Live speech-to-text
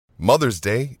Mother's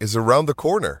Day is around the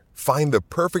corner. Find the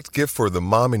perfect gift for the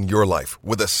mom in your life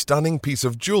with a stunning piece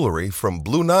of jewelry from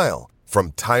Blue Nile.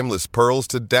 From timeless pearls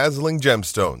to dazzling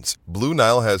gemstones, Blue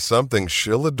Nile has something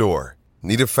she'll adore.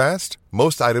 Need it fast?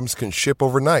 Most items can ship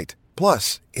overnight.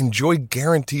 Plus, enjoy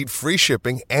guaranteed free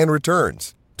shipping and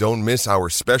returns. Don't miss our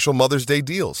special Mother's Day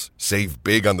deals. Save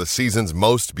big on the season's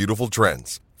most beautiful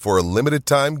trends. For a limited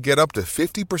time, get up to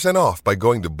 50% off by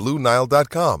going to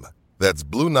BlueNile.com. That's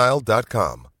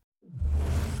BlueNile.com.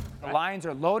 The Lions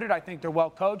are loaded. I think they're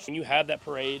well coached. When you have that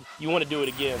parade, you want to do it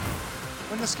again.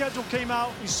 When the schedule came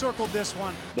out, we circled this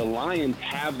one. The Lions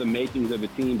have the makings of a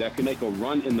team that can make a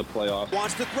run in the playoffs.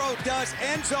 Wants to throw, does,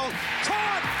 end zone,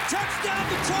 caught, touchdown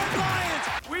Detroit Lions.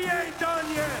 We ain't done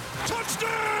yet.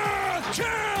 Touchdown,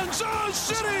 Kansas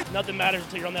City. Nothing matters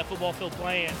until you're on that football field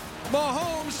playing.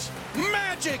 Mahomes,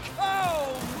 magic.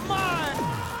 Oh, my.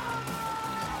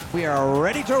 We are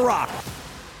ready to rock.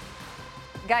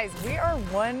 Guys, we are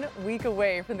 1 week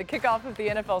away from the kickoff of the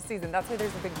NFL season. That's why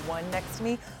there's a big one next to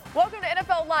me. Welcome to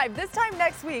NFL Live. This time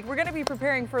next week, we're going to be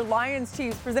preparing for Lions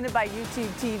Chiefs presented by YouTube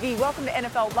TV. Welcome to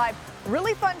NFL Live.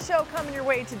 Really fun show coming your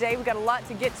way today. We've got a lot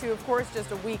to get to, of course,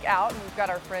 just a week out. And we've got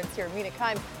our friends here, Mina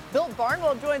Kimes. Bill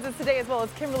Barnwell joins us today, as well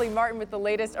as Kimberly Martin with the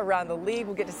latest around the league.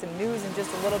 We'll get to some news in just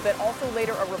a little bit. Also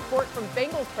later, a report from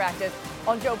Bengals practice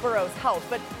on Joe Burrow's health.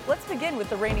 But let's begin with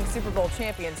the reigning Super Bowl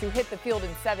champions who hit the field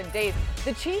in 7 days.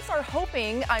 The Chiefs are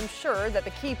hoping, I'm sure, that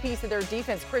the key piece of their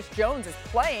defense, Chris Jones, is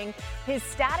playing. His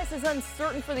status is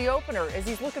uncertain for the opener as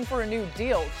he's looking for a new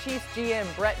deal. Chiefs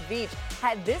GM Brett Veach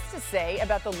had this to say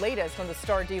about the latest from the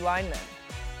star D lineman.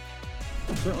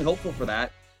 I'm certainly hopeful for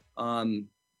that.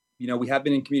 We have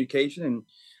been in communication, and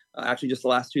actually just the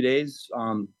last 2 days,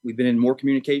 we've been in more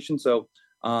communication. So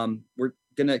we're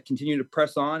going to continue to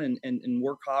press on and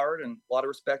work hard, and a lot of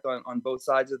respect on both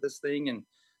sides of this thing.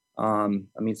 And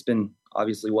it's been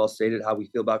obviously well stated how we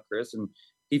feel about Chris, and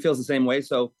he feels the same way.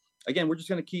 So again, we're just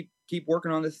going to keep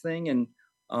working on this thing. And,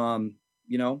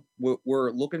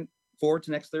 we're looking forward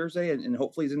to next Thursday, and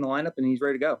hopefully he's in the lineup and he's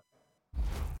ready to go.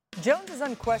 Jones is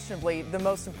unquestionably the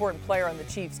most important player on the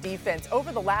Chiefs defense.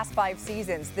 Over the last 5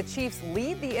 seasons, the Chiefs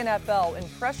lead the NFL in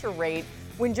pressure rate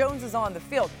when Jones is on the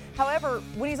field. However,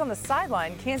 when he's on the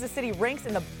sideline, Kansas City ranks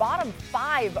in the bottom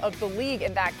 5 of the league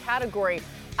in that category.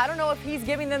 I don't know if he's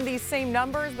giving them these same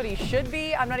numbers, but he should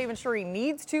be. I'm not even sure he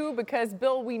needs to because,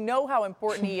 Bill, we know how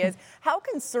important he is. How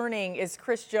concerning is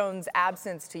Chris Jones'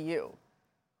 absence to you?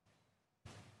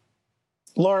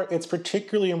 Laura, it's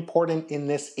particularly important in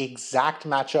this exact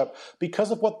matchup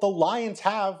because of what the Lions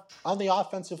have on the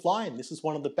offensive line. This is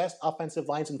one of the best offensive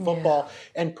lines in football,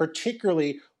 and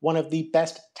particularly one of the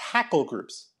best tackle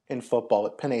groups in football.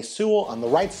 With Penei Sewell on the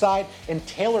right side and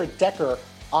Taylor Decker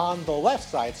on the left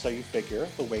side. So you figure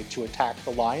the way to attack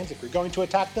the Lions, if you're going to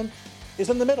attack them, is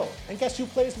in the middle. And guess who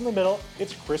plays in the middle?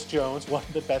 It's Chris Jones, one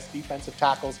of the best defensive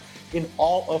tackles in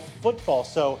all of football.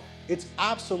 So it's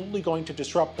absolutely going to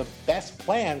disrupt the best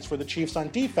plans for the Chiefs on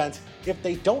defense if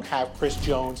they don't have Chris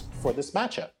Jones for this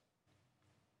matchup.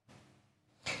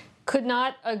 Could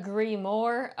not agree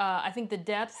more. I think the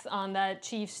depth on that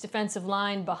Chiefs defensive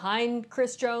line behind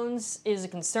Chris Jones is a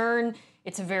concern.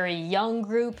 It's a very young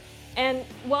group. And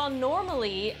while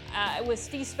normally with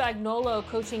Steve Spagnuolo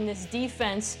coaching this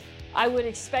defense, I would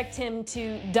expect him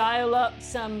to dial up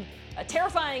some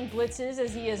terrifying blitzes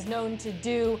as he is known to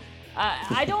do.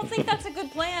 I don't think that's a good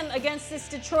plan against this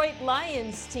Detroit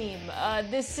Lions team.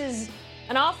 This is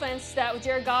an offense that with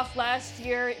Jared Goff last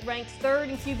year ranked 3rd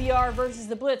in QBR versus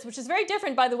the blitz, which is very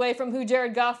different, by the way, from who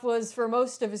Jared Goff was for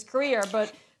most of his career.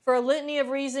 But for a litany of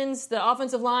reasons, the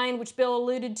offensive line, which Bill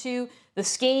alluded to, the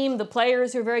scheme, the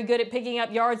players who are very good at picking up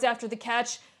yards after the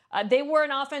catch, they were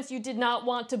an offense you did not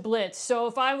want to blitz. So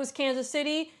if I was Kansas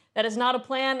City, that is not a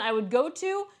plan I would go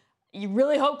to. You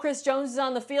really hope Chris Jones is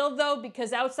on the field, though,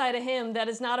 because outside of him, that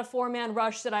is not a 4-man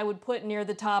rush that I would put near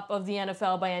the top of the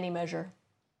NFL by any measure.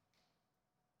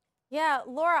 Yeah,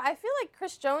 Laura, I feel like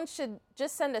Chris Jones should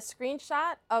just send a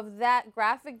screenshot of that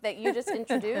graphic that you just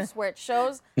introduced where it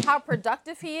shows how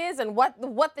productive he is and what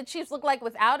the Chiefs look like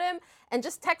without him, and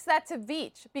just text that to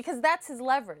Veach because that's his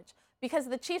leverage. Because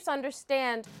the Chiefs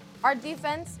understand our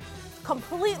defense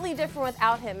completely different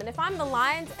without him. And if I'm the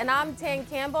Lions and I'm Dan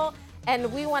Campbell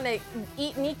and we want to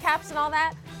eat kneecaps and all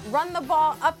that, run the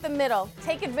ball up the middle.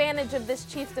 Take advantage of this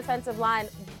Chiefs defensive line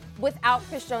without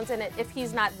Chris Jones in it if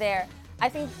he's not there. I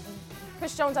think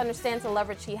Chris Jones understands the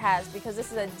leverage he has because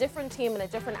this is a different team and a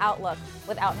different outlook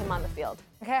without him on the field.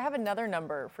 Okay, I have another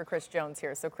number for Chris Jones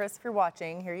here. So, Chris, if you're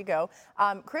watching, here you go.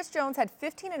 Chris Jones had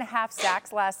 15.5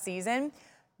 sacks last season.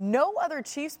 No other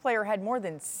Chiefs player had more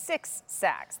than 6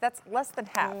 sacks. That's less than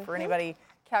half for anybody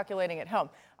calculating at home.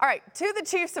 All right, to the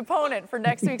Chiefs' opponent for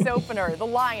next week's opener, the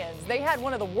Lions. They had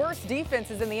one of the worst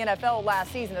defenses in the NFL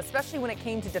last season, especially when it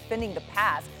came to defending the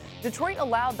pass. Detroit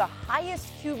allowed the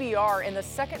highest QBR and the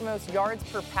second most yards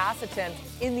per pass attempt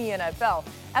in the NFL.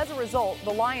 As a result, the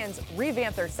Lions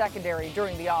revamped their secondary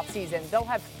during the offseason. They'll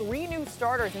have 3 new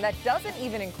starters, and that doesn't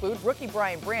even include rookie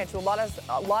Brian Branch, who a lot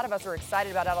of us are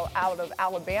excited about out of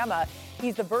Alabama.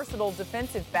 He's the versatile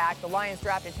defensive back. The Lions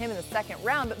drafted him in the 2nd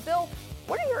round. But, Bill,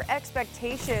 what are your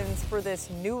expectations for this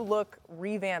new-look,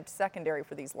 revamped secondary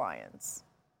for these Lions?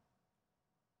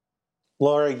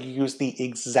 Laura, you used the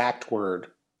exact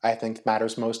word I think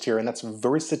matters most here, and that's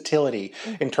versatility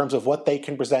in terms of what they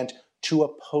can present to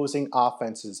opposing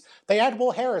offenses. They add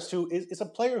Will Harris, who is a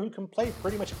player who can play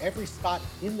pretty much every spot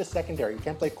in the secondary. He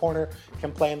can play corner,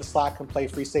 can play in the slot, can play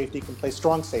free safety, can play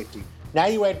strong safety. Now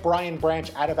you add Brian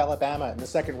Branch out of Alabama in the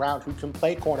 2nd round, who can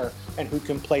play corner and who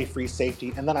can play free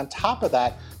safety. And then on top of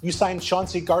that, you signed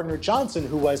Chauncey Gardner-Johnson,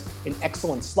 who was an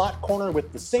excellent slot corner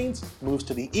with the Saints, moves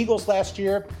to the Eagles last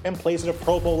year, and plays at a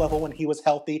Pro Bowl level when he was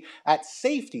healthy at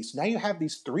safety. So now you have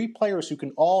these 3 players who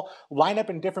can all line up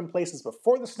in different places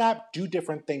before the snap, do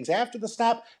different things after the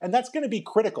snap, and that's going to be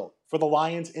critical for the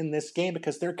Lions in this game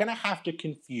because they're going to have to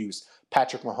confuse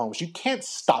Patrick Mahomes. You can't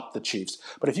stop the Chiefs,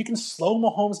 but if you can slow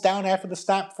Mahomes down after the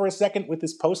snap for a second with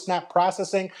his post-snap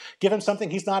processing, give him something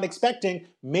he's not expecting,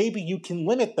 maybe you can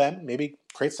limit them, maybe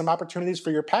create some opportunities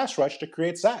for your pass rush to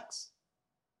create sacks.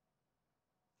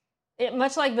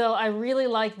 Much like Bill, I really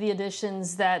like the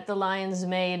additions that the Lions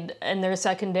made in their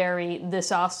secondary this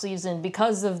offseason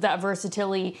because of that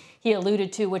versatility he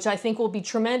alluded to, which I think will be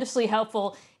tremendously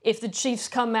helpful if the Chiefs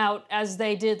come out as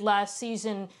they did last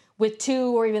season with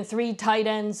 2 or even 3 tight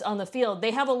ends on the field.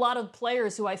 They have a lot of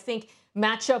players who I think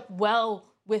match up well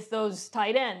with those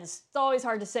tight ends. It's always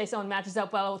hard to say someone matches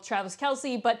up well with Travis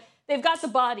Kelce, but they've got the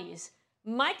bodies.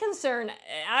 My concern,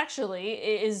 actually,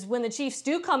 is when the Chiefs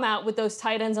do come out with those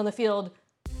tight ends on the field,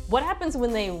 what happens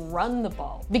when they run the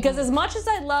ball? Because as much as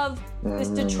I love this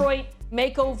Detroit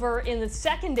makeover in the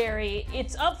secondary,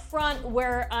 it's up front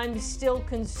where I'm still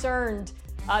concerned.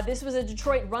 This was a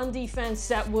Detroit run defense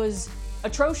that was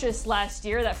atrocious last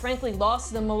year, that frankly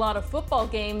lost them a lot of football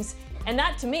games. And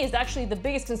that, to me, is actually the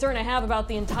biggest concern I have about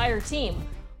the entire team.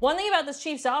 One thing about this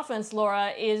Chiefs offense,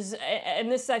 Laura, is,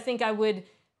 and this I think I would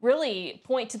really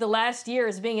point to the last year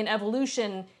as being an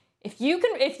evolution. If you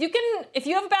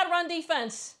have a bad run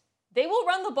defense, they will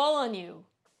run the ball on you.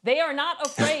 They are not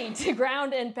afraid to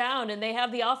ground and pound, and they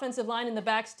have the offensive line in the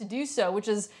backs to do so, which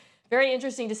is very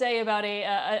interesting to say about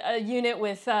a unit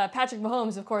with Patrick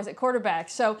Mahomes, of course, at quarterback.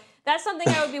 So that's something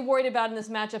I would be worried about in this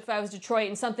matchup if I was Detroit,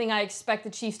 and something I expect the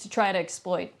Chiefs to try to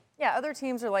exploit. Yeah, other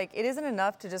teams are like, it isn't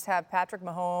enough to just have Patrick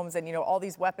Mahomes and, all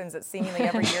these weapons that seemingly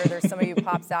every year there's somebody who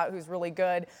pops out who's really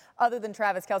good other than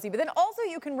Travis Kelce. But then also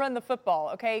you can run the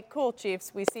football. Okay, cool,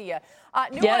 Chiefs. We see you.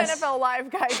 New on NFL Live,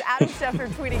 guys, Adam Schefter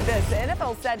tweeting this. The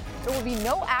NFL said there will be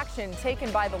no action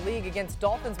taken by the league against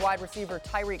Dolphins wide receiver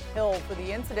Tyreek Hill for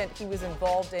the incident he was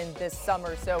involved in this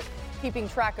summer. So keeping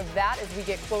track of that as we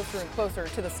get closer and closer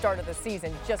to the start of the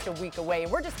season, just a week away.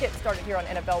 And we're just getting started here on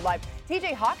NFL Live.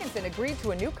 TJ Hawkinson agreed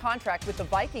to a new contract with the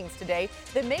Vikings today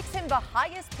that makes him the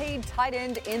highest paid tight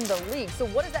end in the league. So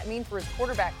what does that mean for his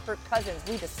quarterback, Kirk Cousins?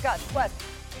 We discussed. Plus,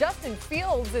 Justin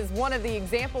Fields is one of the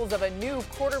examples of a new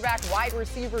quarterback wide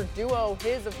receiver duo,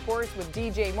 his, of course, with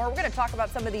DJ Moore. We're going to talk about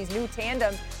some of these new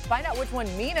tandems, find out which one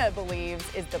Mina believes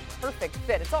is the perfect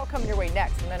fit. It's all coming your way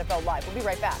next on NFL Live. We'll be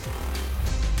right back.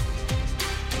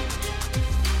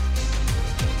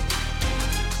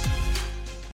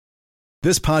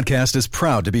 This podcast is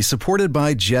proud to be supported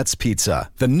by Jets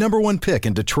Pizza, the #1 pick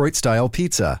in Detroit-style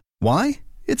pizza. Why?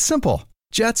 It's simple.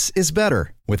 Jets is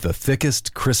better. With the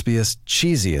thickest, crispiest,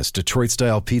 cheesiest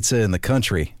Detroit-style pizza in the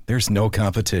country, there's no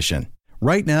competition.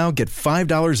 Right now, get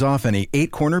 $5 off any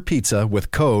 8-corner pizza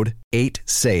with code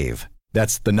 8SAVE.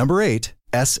 That's the number 8,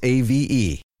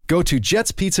 S-A-V-E. Go to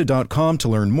jetspizza.com to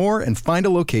learn more and find a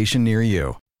location near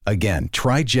you. Again,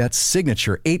 try Jet's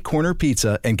signature 8-corner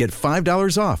pizza and get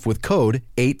 $5 off with code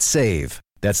 8SAVE.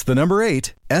 That's the number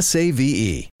 8,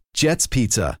 S-A-V-E. Jet's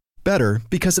Pizza. Better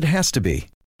because it has to be.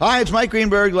 Hi, it's Mike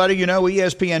Greenberg letting you know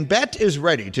ESPN Bet is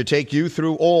ready to take you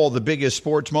through all the biggest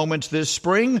sports moments this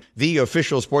spring. The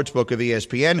official sportsbook of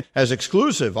ESPN has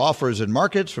exclusive offers and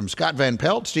markets from Scott Van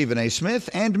Pelt, Stephen A. Smith,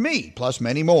 and me, plus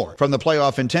many more. From the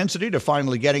playoff intensity to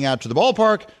finally getting out to the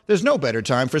ballpark, there's no better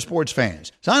time for sports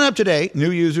fans. Sign up today.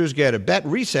 New users get a bet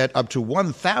reset up to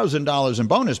 $1,000 in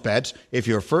bonus bets if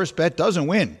your first bet doesn't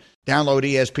win. Download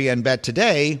ESPN Bet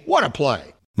today. What a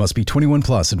play. Must be 21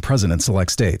 plus and present in select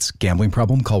states. Gambling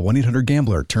problem? Call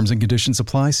 1-800-GAMBLER. Terms and conditions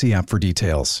apply. See app for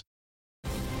details.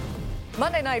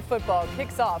 Monday Night Football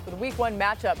kicks off with a Week 1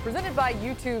 matchup presented by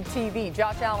YouTube TV.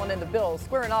 Josh Allen and the Bills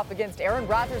squaring off against Aaron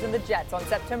Rodgers and the Jets on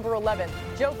September 11th.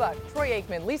 Joe Buck, Troy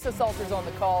Aikman, Lisa Salters on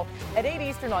the call at 8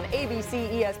 Eastern on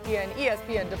ABC, ESPN,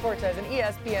 ESPN Deportes, and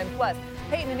ESPN Plus.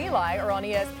 Peyton and Eli are on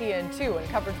ESPN2, and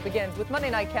coverage begins with Monday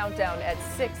Night Countdown at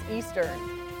 6 Eastern.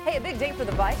 Hey, a big day for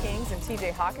the Vikings and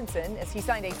TJ Hawkinson as he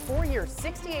signed a 4-year,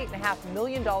 $68.5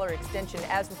 million extension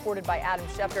as reported by Adam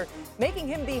Schefter, making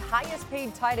him the highest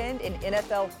paid tight end in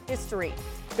NFL history.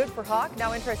 Good for Hawk.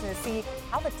 Now interesting to see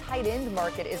how the tight end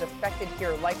market is affected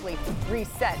here, likely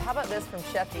reset. How about this from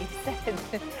Schefter? He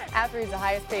said after he's the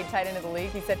highest paid tight end of the league,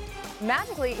 he said,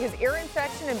 magically, his ear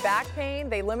infection and back pain,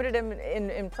 they limited him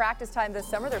in practice time this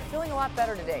summer. They're feeling a lot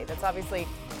better today. That's obviously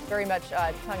very much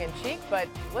tongue-in-cheek, but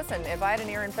listen, if I had an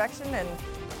ear infection and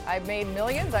I made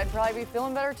millions, I'd probably be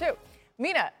feeling better too.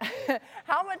 Mina,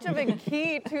 how much of a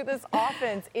key to this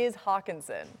offense is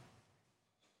Hawkinson?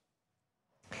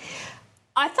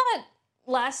 I thought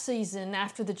last season,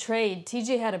 after the trade,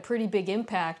 TJ had a pretty big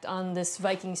impact on this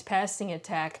Vikings passing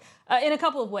attack in a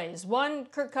couple of ways. One,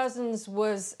 Kirk Cousins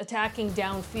was attacking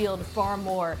downfield far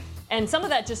more, and some of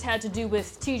that just had to do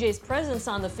with TJ's presence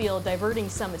on the field, diverting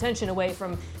some attention away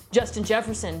from Justin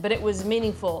Jefferson, but it was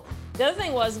meaningful. The other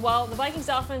thing was, while the Vikings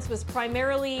offense was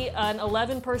primarily an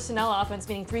 11 personnel offense,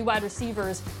 meaning 3 wide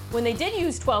receivers, when they did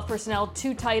use 12 personnel,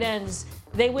 2 tight ends,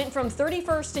 they went from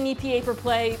 31st in EPA per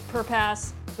play per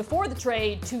pass before the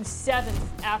trade to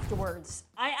 7th afterwards.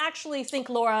 I actually think,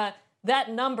 Laura, that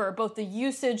number, both the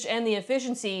usage and the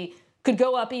efficiency, could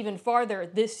go up even farther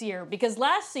this year, because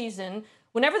last season,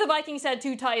 whenever the Vikings had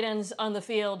 2 tight ends on the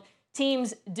field,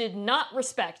 teams did not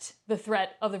respect the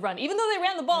threat of the run. Even though they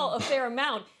ran the ball a fair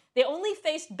amount, they only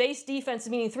faced base defense,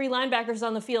 meaning 3 linebackers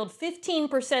on the field,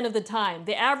 15% of the time.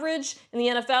 The average in the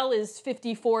NFL is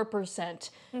 54%.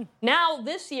 Now,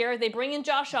 this year, they bring in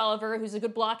Josh Oliver, who's a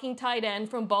good blocking tight end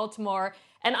from Baltimore.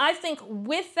 And I think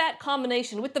with that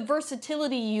combination, with the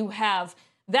versatility you have,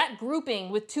 that grouping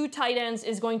with 2 tight ends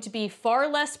is going to be far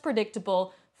less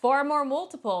predictable, far more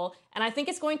multiple, and I think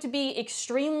it's going to be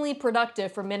extremely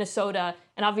productive for Minnesota,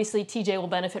 and obviously TJ will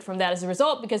benefit from that as a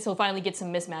result because he'll finally get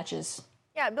some mismatches.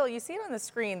 Yeah, Bill, you see it on the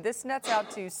screen. This nets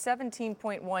out to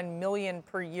 $17.1 million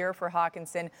per year for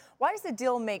Hawkinson. Why does the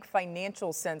deal make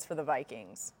financial sense for the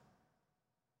Vikings?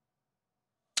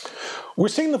 We're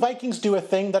seeing the Vikings do a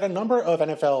thing that a number of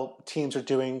NFL teams are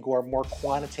doing who are more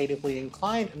quantitatively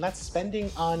inclined, and that's spending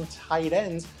on tight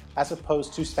ends as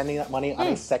opposed to spending that money on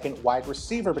a second wide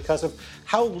receiver because of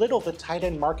how little the tight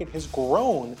end market has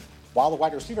grown while the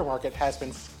wide receiver market has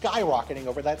been skyrocketing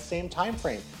over that same time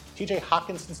frame. TJ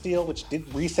Hawkinson's deal, which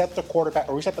did reset the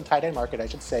tight end market,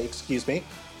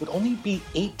 would only be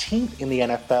 18th in the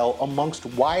NFL amongst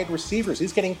wide receivers.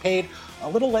 He's getting paid a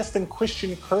little less than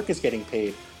Christian Kirk is getting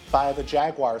paid by the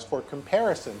Jaguars for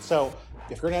comparison. So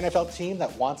if you're an NFL team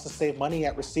that wants to save money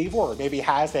at receiver, or maybe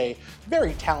has a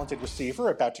very talented receiver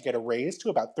about to get a raise to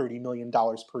about $30 million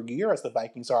per year, as the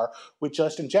Vikings are with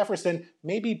Justin Jefferson,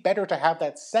 maybe better to have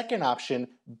that second option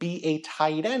be a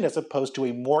tight end as opposed to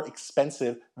a more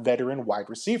expensive veteran wide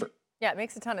receiver. Yeah, it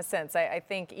makes a ton of sense. I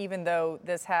think even though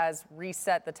this has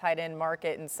reset the tight end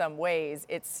market in some ways,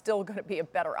 it's still going to be a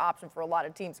better option for a lot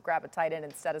of teams to grab a tight end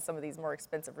instead of some of these more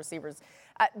expensive receivers.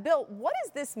 Bill, what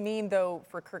does this mean, though,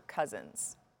 for Kirk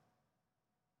Cousins?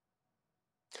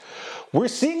 We're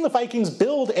seeing the Vikings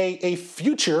build a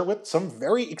future with some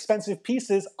very expensive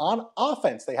pieces on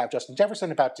offense. They have Justin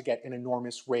Jefferson about to get an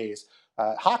enormous raise.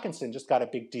 Hawkinson just got a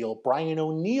big deal. Brian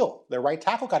O'Neill, their right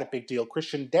tackle, got a big deal.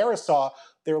 Christian Darrisaw,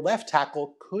 their left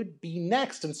tackle, could be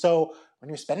next. And so when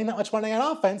you're spending that much money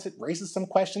on offense, it raises some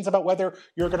questions about whether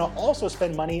you're going to also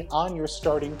spend money on your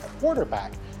starting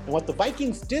quarterback. And what the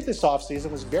Vikings did this offseason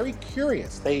was very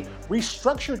curious. They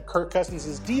restructured Kirk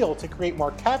Cousins' deal to create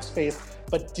more cap space,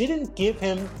 but didn't give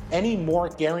him any more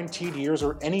guaranteed years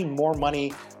or any more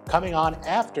money coming on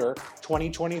after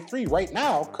 2023. Right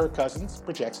now, Kirk Cousins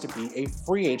projects to be a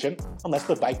free agent unless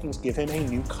the Vikings give him a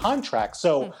new contract.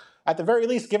 So at the very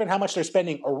least, given how much they're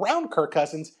spending around Kirk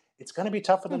Cousins, it's going to be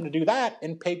tough for them to do that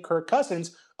and pay Kirk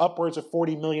Cousins upwards of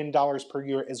 $40 million per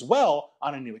year as well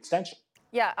on a new extension.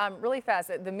 Yeah, really fast.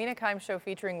 The Mina Kimes show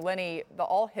featuring Lenny, the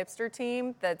all-hipster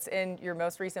team that's in your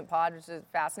most recent pod, which is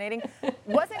fascinating.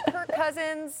 Wasn't Kirk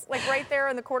Cousins, like, right there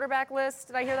on the quarterback list?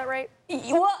 Did I hear that right?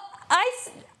 Well,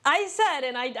 I said,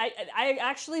 and I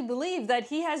actually believe that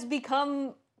he has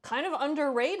become kind of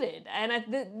underrated. And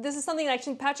this is something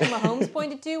actually Patrick Mahomes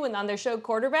pointed to on their show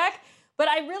Quarterback. But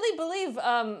I really believe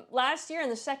last year in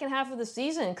the second half of the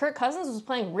season, Kirk Cousins was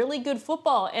playing really good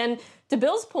football. And to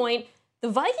Bill's point, the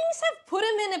Vikings have put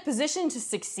him in a position to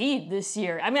succeed this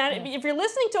year. I mean, if you're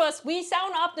listening to us, we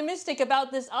sound optimistic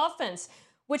about this offense,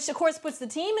 which of course puts the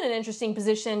team in an interesting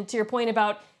position, to your point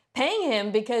about paying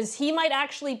him, because he might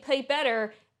actually pay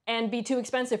better and be too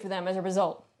expensive for them as a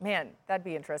result. Man, that'd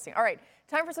be interesting. All right,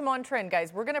 time for some on trend,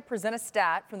 guys. We're going to present a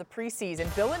stat from the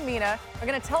preseason. Bill and Mina are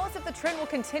going to tell us if the trend will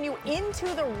continue into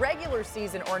the regular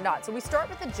season or not. So we start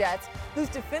with the Jets, whose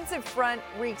defensive front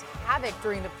wreaked havoc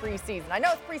during the preseason. I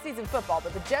know it's preseason football,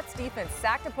 but the Jets defense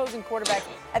sacked opposing quarterbacks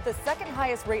at the second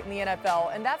highest rate in the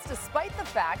NFL, and that's despite the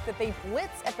fact that they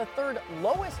blitz at the third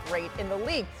lowest rate in the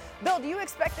league. Bill, do you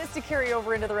expect this to carry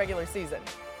over into the regular season?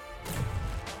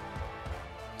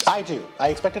 I do. I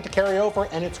expect it to carry over,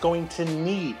 and it's going to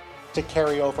need to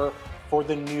carry over for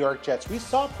the New York Jets. We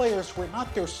saw players who were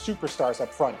not their superstars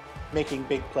up front making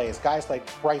big plays. Guys like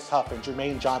Bryce Huff and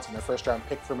Jermaine Johnson, their first-round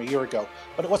pick from a year ago.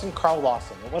 But it wasn't Carl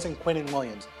Lawson. It wasn't Quinnen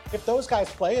Williams. If those guys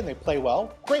play and they play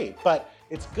well, great. But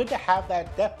it's good to have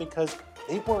that depth because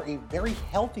they were a very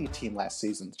healthy team last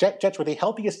season. Jets were the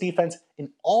healthiest defense in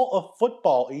all of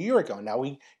football a year ago. Now,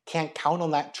 we can't count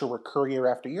on that to recur year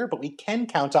after year, but we can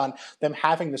count on them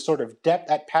having the sort of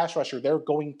depth at pass rusher they're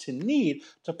going to need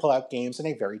to pull out games in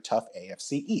a very tough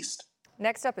AFC East.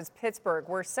 Next up is Pittsburgh,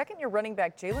 where second-year running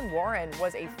back Jaylen Warren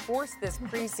was a force this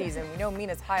preseason. We know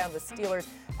Mina's high on the Steelers.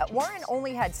 Warren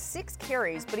only had 6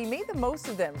 carries, but he made the most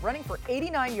of them, running for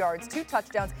 89 yards, 2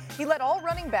 touchdowns. He led all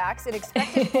running backs in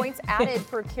expected points added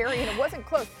per carry, and it wasn't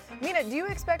close. Mina, do you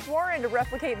expect Warren to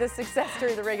replicate this success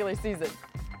during the regular season?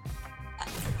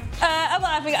 I'm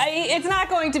laughing. It's not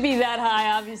going to be that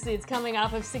high, obviously. It's coming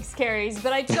off of 6 carries,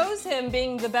 but I chose him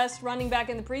being the best running back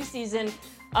in the preseason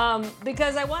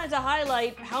because I wanted to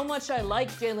highlight how much I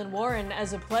like Jaylen Warren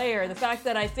as a player. The fact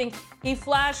that I think he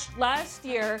flashed last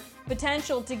year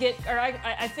potential to get, or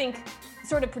I think,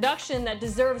 sort of production that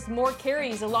deserves more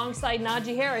carries alongside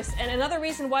Najee Harris. And another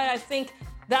reason why I think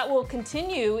that will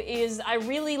continue is I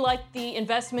really like the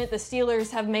investment the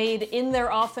Steelers have made in their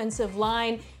offensive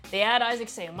line. They add Isaac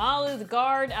Seumalo, the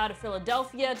guard, out of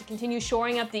Philadelphia to continue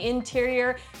shoring up the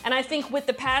interior. And I think with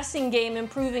the passing game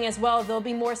improving as well, there'll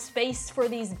be more space for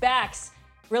these backs.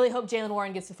 Really hope Jaylen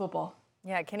Warren gets the football.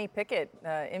 Yeah, Kenny Pickett,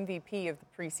 MVP of the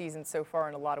preseason so far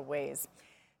in a lot of ways.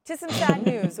 To some sad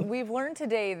news, we've learned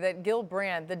today that Gil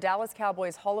Brandt, the Dallas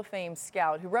Cowboys Hall of Fame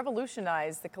scout who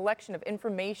revolutionized the collection of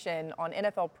information on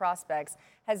NFL prospects,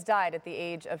 has died at the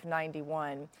age of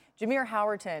 91. Jameer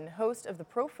Howerton, host of the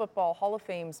Pro Football Hall of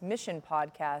Fame's Mission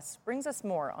podcast, brings us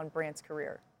more on Brandt's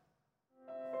career.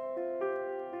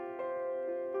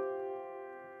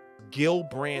 Gil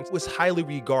Brandt was highly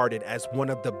regarded as one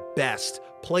of the best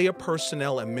player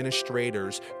personnel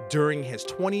administrators during his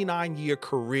 29-year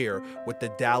career with the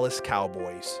Dallas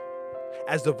Cowboys.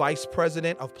 As the vice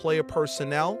president of player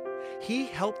personnel, he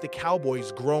helped the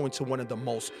Cowboys grow into one of the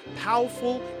most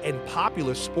powerful and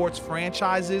popular sports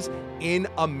franchises in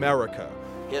America.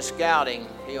 His scouting,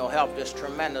 helped us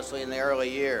tremendously in the early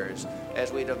years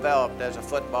as we developed as a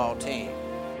football team.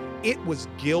 It was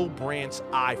Gil Brandt's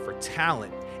eye for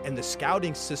talent and the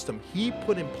scouting system he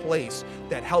put in place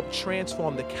that helped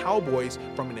transform the Cowboys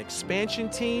from an expansion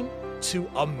team to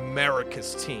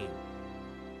America's team.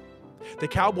 The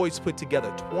Cowboys put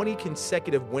together 20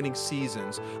 consecutive winning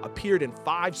seasons, appeared in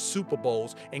 5 Super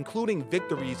Bowls, including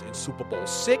victories in Super Bowl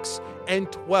 6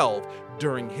 and 12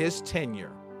 during his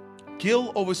tenure.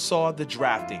 Gil oversaw the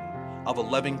drafting of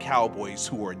 11 Cowboys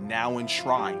who are now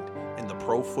enshrined in the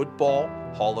Pro Football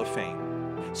Hall of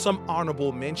Fame. Some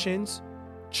honorable mentions: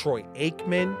 Troy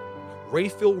Aikman,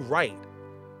 Rayfield Wright,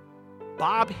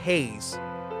 Bob Hayes,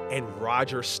 and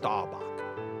Roger Staubach.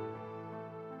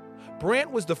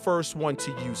 Brandt was the first one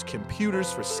to use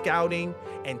computers for scouting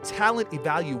and talent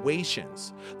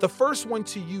evaluations, the first one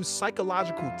to use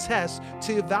psychological tests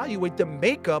to evaluate the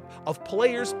makeup of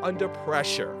players under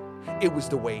pressure. It was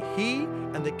the way he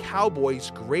and the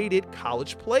Cowboys graded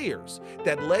college players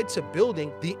that led to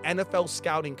building the NFL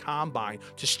Scouting Combine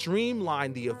to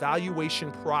streamline the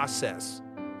evaluation process.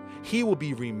 He will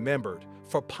be remembered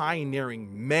for pioneering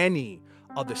many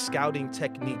of the scouting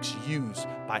techniques used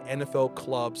by NFL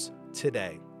clubs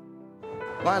today.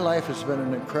 My life has been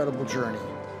an incredible journey,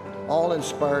 all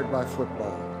inspired by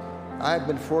football. I've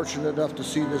been fortunate enough to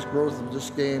see this growth of this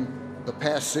game the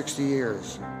past 60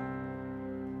 years.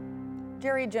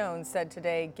 Jerry Jones said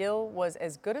today Gil was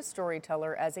as good a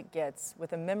storyteller as it gets,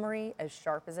 with a memory as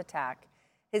sharp as a tack.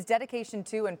 His dedication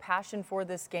to and passion for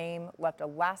this game left a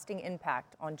lasting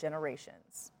impact on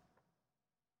generations.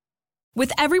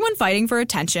 With everyone fighting for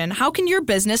attention, how can your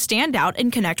business stand out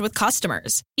and connect with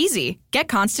customers? Easy. Get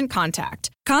Constant Contact.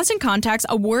 Constant Contact's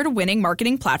award-winning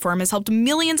marketing platform has helped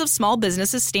millions of small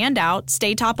businesses stand out,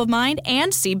 stay top of mind,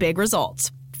 and see big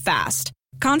results fast.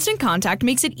 Constant Contact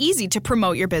makes it easy to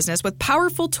promote your business with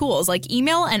powerful tools like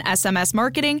email and SMS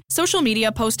marketing, social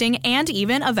media posting, and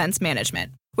even events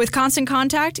management. With Constant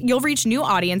Contact, you'll reach new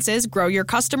audiences, grow your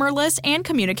customer list, and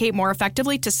communicate more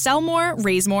effectively to sell more,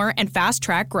 raise more, and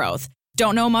fast-track growth.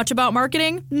 Don't know much about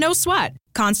marketing? No sweat.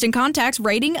 Constant Contact's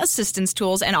writing assistance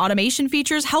tools and automation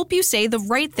features help you say the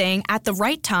right thing at the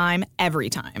right time, every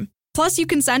time. Plus, you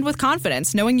can send with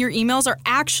confidence, knowing your emails are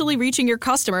actually reaching your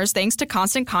customers thanks to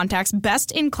Constant Contact's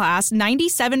best-in-class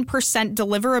 97%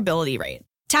 deliverability rate.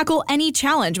 Tackle any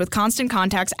challenge with Constant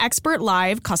Contact's expert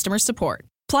live customer support.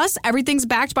 Plus, everything's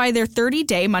backed by their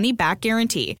 30-day money-back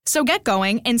guarantee. So get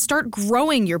going and start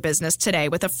growing your business today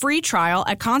with a free trial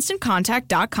at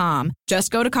ConstantContact.com.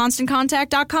 Just go to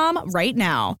ConstantContact.com right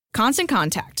now. Constant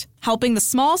Contact, helping the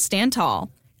small stand tall.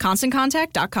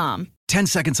 ConstantContact.com. 10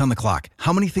 seconds on the clock.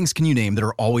 How many things can you name that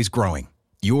are always growing?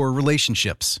 Your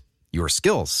relationships, your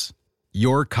skills,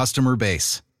 your customer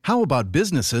base. How about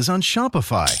businesses on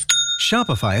Shopify?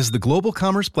 Shopify is the global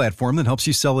commerce platform that helps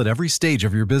you sell at every stage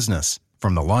of your business.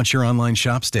 From the launch your online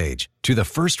shop stage, to the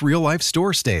first real-life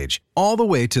store stage, all the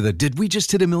way to the did we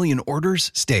just hit a million orders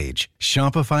stage,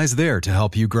 Shopify's there to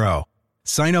help you grow.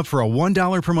 Sign up for a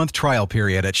 $1 per month trial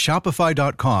period at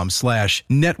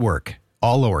shopify.com/network,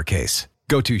 all lowercase.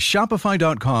 Go to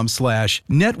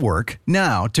shopify.com/network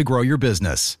now to grow your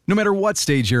business, no matter what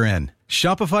stage you're in.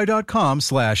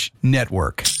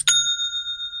 Shopify.com/network.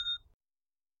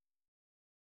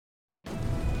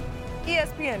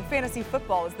 ESPN Fantasy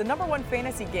Football is the #1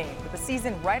 fantasy game with the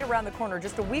season right around the corner,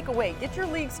 just a week away. Get your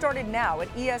league started now at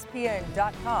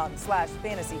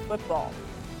ESPN.com/fantasyfootball.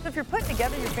 So if you're putting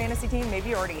together your fantasy team, maybe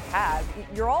you already have,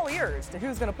 you're all ears to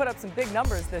who's going to put up some big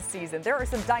numbers this season. There are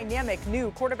some dynamic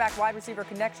new quarterback-wide receiver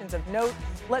connections of note.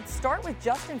 Let's start with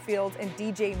Justin Fields and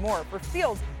DJ Moore. For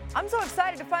Fields, I'm so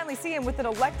excited to finally see him with an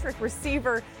electric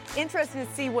receiver. Interested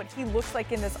to see what he looks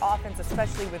like in this offense,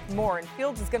 especially with Moore. And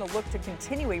Fields is going to look to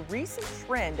continue a recent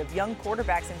trend of young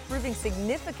quarterbacks improving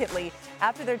significantly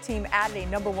after their team added a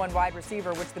 #1 wide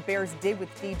receiver, which the Bears did with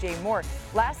DJ Moore.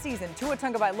 Last season, Tua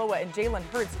Tagovailoa and Jalen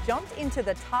Hurts jumped into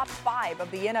the top 5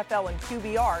 of the NFL in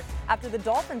QBR. After the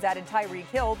Dolphins added Tyreek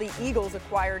Hill, the Eagles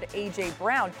acquired A.J.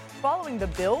 Brown. Following the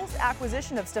Bills'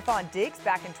 acquisition of Stephon Diggs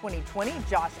back in 2020,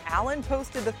 Josh Allen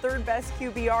posted the third best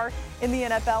QBR in the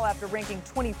NFL after ranking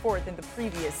 24th in the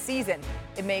previous season.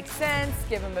 It makes sense.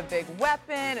 Give him a big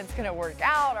weapon. It's going to work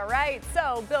out. All right.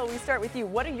 So, Bill, we start with you.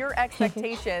 What are your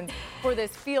expectations for this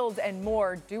Fields and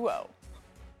Moore duo?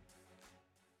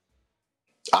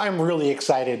 I'm really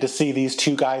excited to see these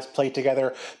two guys play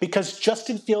together because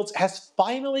Justin Fields has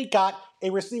finally got a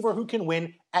receiver who can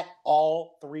win at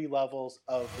all 3 levels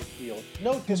of the field.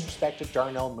 No disrespect to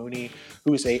Darnell Mooney,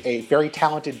 who's a very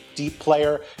talented deep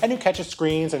player and who catches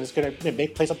screens and is going to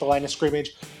make plays up the line of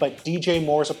scrimmage. But DJ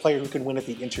Moore is a player who can win at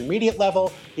the intermediate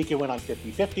level. He can win on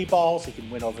 50-50 balls. He can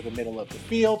win over the middle of the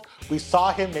field. We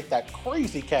saw him make that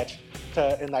crazy catch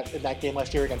in that game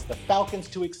last year against the Falcons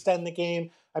to extend the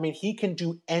game. I mean, he can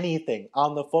do anything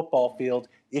on the football field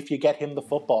if you get him the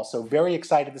football. So very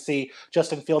excited to see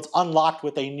Justin Fields unlocked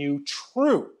with a new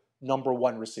true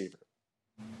 #1 receiver.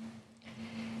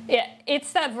 Yeah,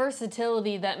 it's that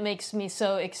versatility that makes me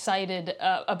so excited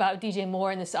about DJ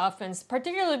Moore in this offense,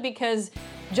 particularly because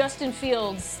Justin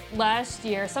Fields last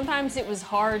year, sometimes it was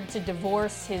hard to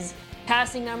divorce his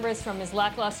passing numbers from his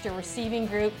lackluster receiving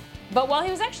group. But while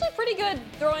he was actually pretty good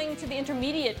throwing to the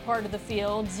intermediate part of the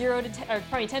field, 10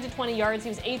 to 20 yards, he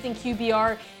was 8th in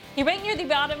QBR. He ranked near the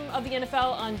bottom of the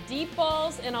NFL on deep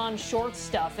balls and on short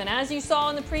stuff. And as you saw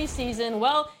in the preseason,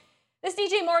 well, this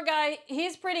DJ Moore guy,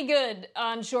 he's pretty good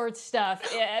on short stuff.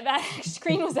 Yeah, that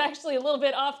screen was actually a little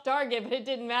bit off target, but it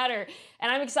didn't matter.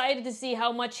 And I'm excited to see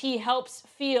how much he helps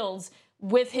Fields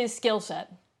with his skill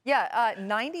set. Yeah,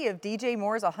 90 of DJ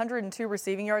Moore's 102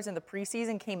 receiving yards in the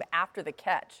preseason came after the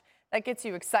catch. That gets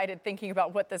you excited thinking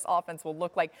about what this offense will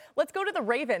look like. Let's go to the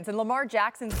Ravens and Lamar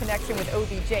Jackson's connection with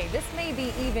OBJ. This may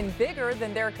be even bigger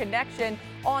than their connection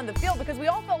on the field because we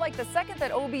all felt like the second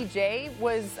that OBJ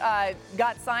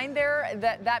got signed there,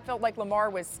 that felt like Lamar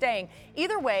was staying.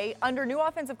 Either way, under new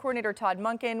offensive coordinator Todd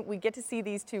Monken, we get to see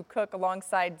these two cook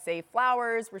alongside Zay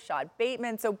Flowers, Rashad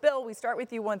Bateman. So, Bill, we start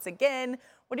with you once again.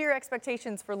 What are your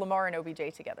expectations for Lamar and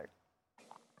OBJ together?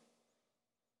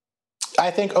 I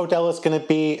think Odell is going to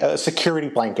be a security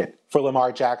blanket for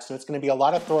Lamar Jackson. It's going to be a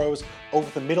lot of throws over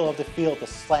the middle of the field, the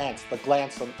slants, the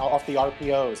glants off the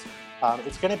RPOs.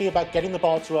 It's going to be about getting the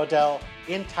ball to Odell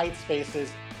in tight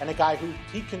spaces, and a guy who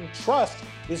he can trust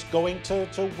is going to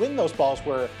win those balls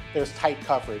where there's tight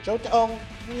coverage. Odell,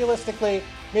 realistically,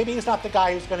 maybe he's not the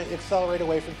guy who's going to accelerate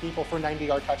away from people for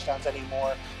 90-yard touchdowns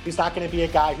anymore. He's not going to be a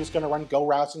guy who's going to run go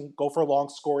routes and go for long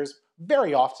scores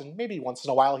very often, maybe once in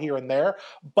a while here and there.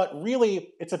 But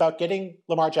really, it's about getting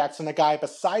Lamar Jackson a guy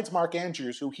besides Mark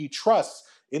Andrews who he trusts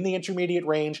in the intermediate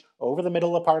range, over the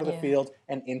middle of part of the field,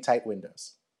 and in tight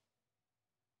windows.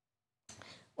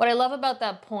 What I love about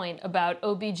that point about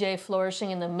OBJ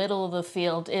flourishing in the middle of the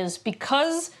field is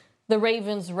because the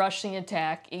Ravens' rushing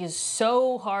attack is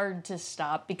so hard to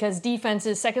stop, because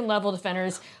defenses, second-level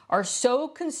defenders, are so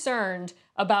concerned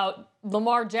about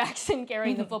Lamar Jackson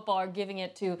carrying the football or giving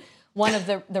it to one of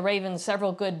the Ravens'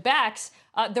 several good backs.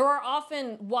 There are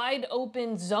often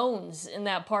wide-open zones in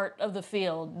that part of the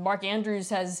field. Mark Andrews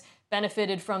has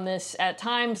benefited from this at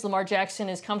times. Lamar Jackson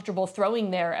is comfortable throwing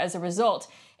there as a result.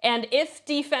 And if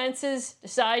defenses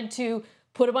decide to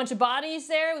put a bunch of bodies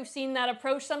there, we've seen that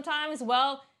approach sometimes,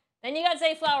 well, then you got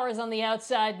Zay Flowers on the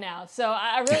outside now. So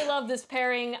I really love this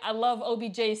pairing. I love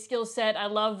OBJ's skill set. I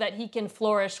love that he can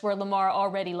flourish where Lamar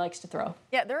already likes to throw.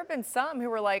 Yeah, there have been some who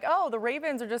were like, oh, the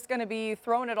Ravens are just going to be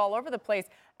throwing it all over the place.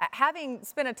 Having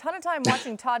spent a ton of time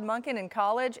watching Todd Monken in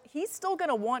college, he's still going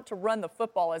to want to run the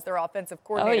football as their offensive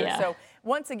coordinator. Oh, yeah. So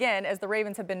once again, as the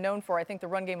Ravens have been known for, I think the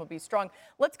run game will be strong.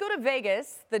 Let's go to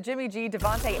Vegas, the Jimmy G,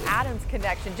 Davante Adams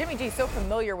connection. Jimmy G so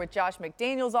familiar with Josh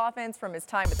McDaniels' offense from his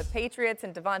time with the Patriots,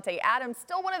 and Davante Adams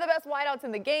still one of the best wideouts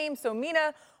in the game. So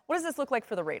Mina, what does this look like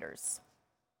for the Raiders?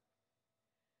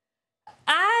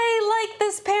 I like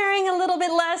this pairing a little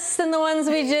bit less than the ones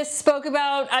we just spoke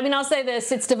about. I mean, I'll say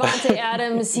this. It's Davante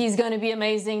Adams. He's going to be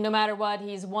amazing no matter what.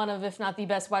 He's one of, if not the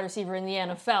best wide receiver in the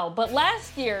NFL. But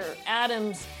last year,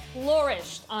 Adams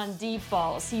flourished on deep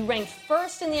balls. He ranked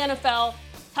first in the NFL,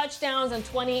 touchdowns on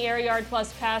 20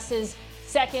 air-yard-plus passes,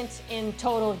 second in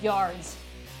total yards.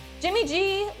 Jimmy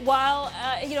G, while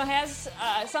has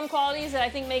some qualities that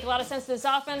I think make a lot of sense to this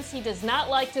offense, he does not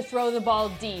like to throw the ball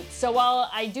deep. So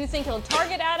while I do think he'll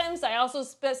target Adams, I also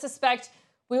suspect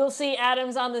we will see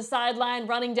Adams on the sideline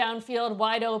running downfield,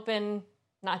 wide open,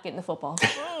 not getting the football.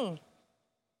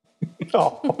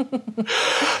 Oh.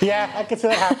 Yeah, I can see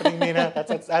that happening, Mina.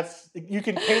 That's you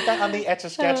can paint that on the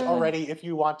Etch-a-Sketch already if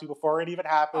you want to before it even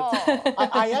happens.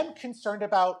 I am concerned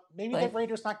about maybe the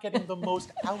Raiders not getting the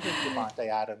most out of Davante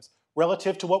Adams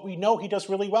relative to what we know he does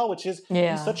really well, which is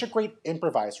he's such a great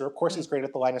improviser. Of course, he's great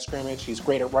at the line of scrimmage. He's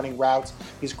great at running routes.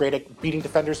 He's great at beating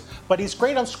defenders. But he's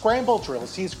great on scramble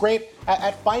drills. He's great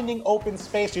at finding open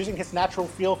space, using his natural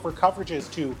feel for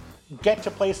coverages to get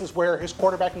to places where his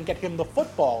quarterback can get him the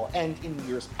football. And in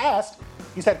years past,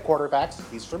 he's had quarterbacks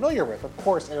he's familiar with. Of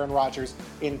course, Aaron Rodgers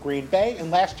in Green Bay.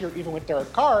 And last year, even with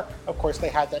Derek Carr, of course, they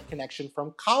had that connection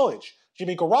from college.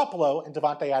 Jimmy Garoppolo and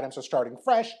Davante Adams are starting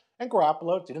fresh, and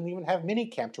Garoppolo didn't even have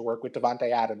minicamp to work with Davante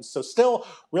Adams. So still,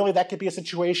 really, that could be a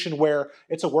situation where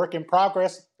it's a work in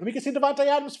progress. And we can see Davante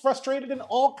Adams frustrated in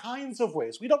all kinds of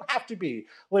ways. We don't have to be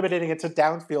limiting it to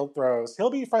downfield throws. He'll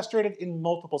be frustrated in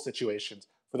multiple situations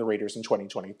for the Raiders in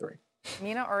 2023.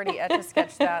 Mina already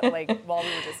Etch-a-Sketched that while we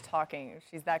were just talking.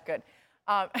 She's that good.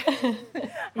 How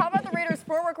about the Raiders'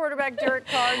 former quarterback Derek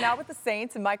Carr, now with the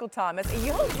Saints, and Michael Thomas? And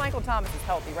you hope Michael Thomas is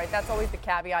healthy, right? That's always the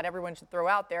caveat everyone should throw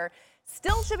out there.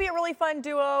 Still should be a really fun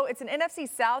duo. It's an NFC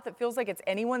South that feels like it's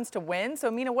anyone's to win.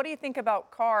 So, Mina, what do you think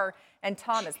about Carr and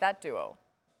Thomas, that duo?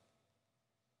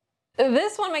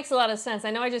 This one makes a lot of sense.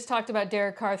 I know I just talked about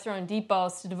Derek Carr throwing deep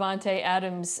balls to Davante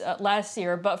Adams last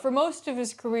year, but for most of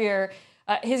his career,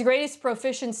 his greatest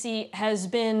proficiency has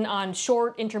been on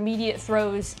short, intermediate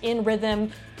throws in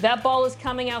rhythm. That ball is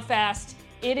coming out fast.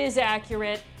 It is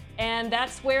accurate. And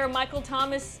that's where Michael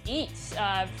Thomas eats.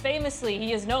 Famously,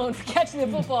 he is known for catching the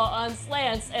football on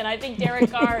slants, and I think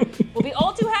Derek Carr will be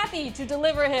all too happy to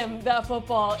deliver him the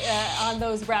football on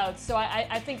those routes. So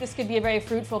I think this could be a very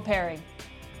fruitful pairing.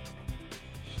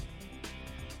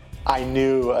 I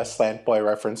knew a Slant Boy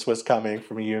reference was coming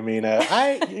from you, Mina.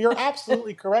 You're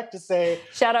absolutely correct to say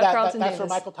Shout out Carlton that's Davis. where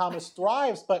Michael Thomas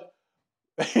thrives. But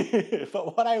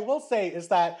what I will say is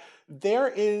that there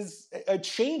is a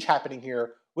change happening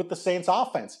here with the Saints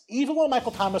offense. Even when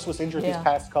Michael Thomas was injured these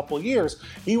past couple of years,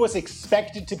 he was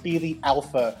expected to be the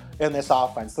alpha in this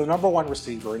offense, the number one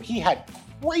receiver. And he had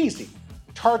crazy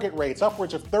target rates,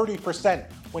 upwards of 30%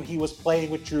 when he was playing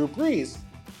with Drew Brees.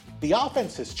 The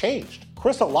offense has changed.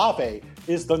 Chris Olave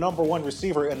is the number one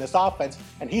receiver in this offense,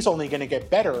 and he's only going to get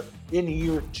better in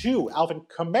year two. Alvin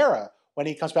Kamara, when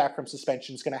he comes back from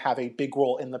suspension, is going to have a big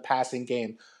role in the passing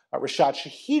game. Rashad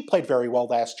Shaheed played very well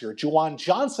last year. Juwan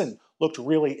Johnson looked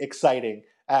really exciting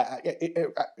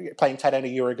playing tight end a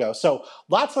year ago. So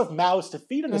lots of mouths to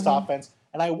feed in this offense.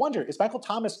 And I wonder, is Michael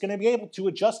Thomas going to be able to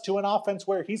adjust to an offense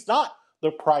where he's not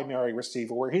the primary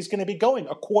receiver, where he's going to be going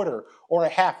a quarter or a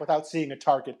half without seeing a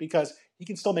target? Because he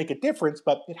can still make a difference,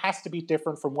 but it has to be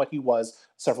different from what he was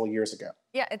several years ago.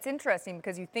 Yeah, it's interesting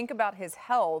because you think about his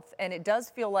health, and it does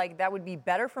feel like that would be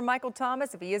better for Michael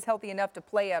Thomas if he is healthy enough to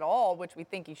play at all, which we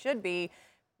think he should be.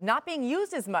 Not being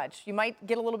used as much. You might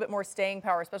get a little bit more staying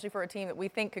power, especially for a team that we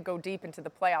think could go deep into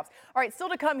the playoffs. All right, still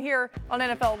to come here on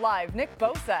NFL Live. Nick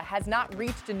Bosa has not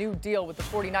reached a new deal with the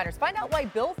 49ers. Find out why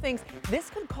Bill thinks this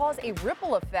could cause a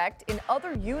ripple effect in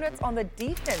other units on the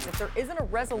defense if there isn't a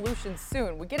resolution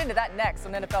soon. We get into that next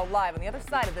on NFL Live on the other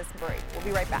side of this break. We'll be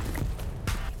right back.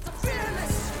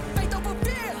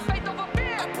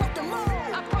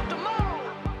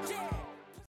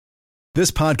 This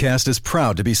podcast is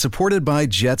proud to be supported by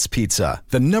Jets Pizza,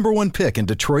 the #1 pick in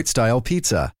Detroit-style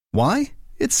pizza. Why?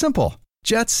 It's simple.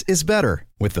 Jets is better.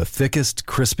 With the thickest,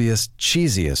 crispiest,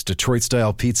 cheesiest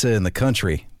Detroit-style pizza in the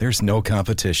country, there's no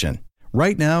competition.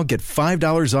 Right now, get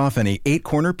 $5 off any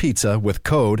 8-corner pizza with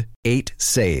code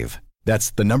 8SAVE.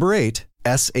 That's the number 8,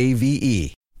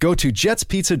 SAVE. Go to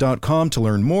jetspizza.com to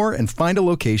learn more and find a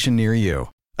location near you.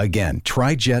 Again,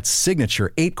 try Jet's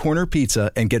signature 8-corner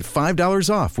pizza and get $5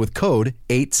 off with code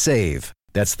 8SAVE.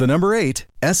 That's the number 8,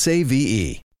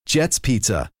 SAVE. Jet's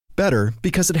Pizza. Better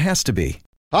because it has to be.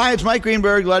 Hi, it's Mike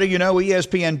Greenberg letting you know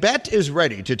ESPN Bet is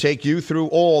ready to take you through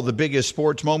all the biggest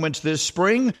sports moments this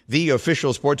spring. The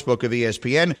official sportsbook of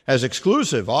ESPN has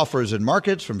exclusive offers and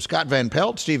markets from Scott Van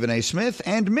Pelt, Stephen A. Smith,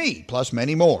 and me, plus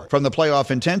many more. From the playoff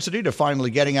intensity to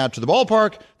finally getting out to the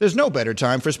ballpark, there's no better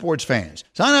time for sports fans.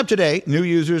 Sign up today. New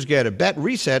users get a bet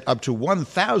reset up to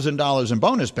 $1,000 in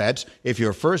bonus bets if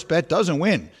your first bet doesn't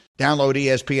win. Download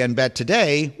ESPN Bet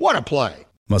today. What a play.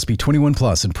 Must be 21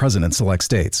 plus and present in select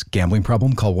states. Gambling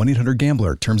problem? Call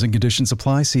 1-800-GAMBLER. Terms and conditions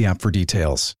apply. See app for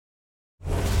details.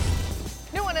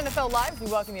 New on NFL Live, we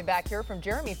welcome you back here from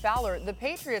Jeremy Fowler. The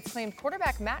Patriots claimed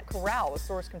quarterback Matt Corral, a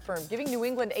source confirmed, giving New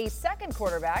England a second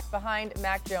quarterback behind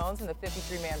Mac Jones in the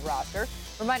 53-man roster.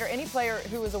 Reminder, any player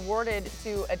who was awarded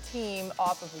to a team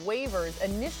off of waivers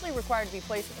initially required to be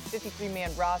placed in the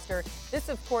 53-man roster. This,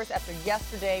 of course, after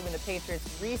yesterday when the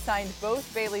Patriots re-signed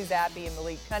both Bailey Zappi and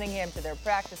Malik Cunningham to their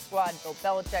practice squad. Bill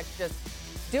Belichick just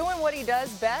doing what he does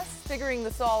best, figuring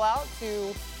this all out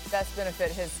to best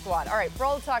benefit his squad. All right, for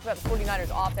all the talk about the 49ers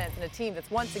offense and a team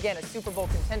that's once again a Super Bowl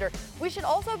contender, we should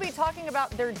also be talking about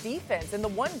their defense and the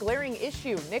one glaring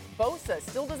issue. Nick Bosa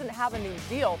still doesn't have a new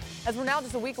deal. As we're now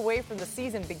just a week away from the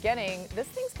season beginning, this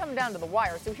thing's coming down to the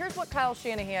wire. So here's what Kyle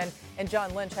Shanahan and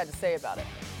John Lynch had to say about it.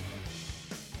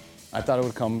 I thought it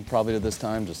would come probably to this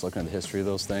time, just looking at the history of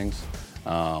those things.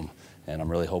 And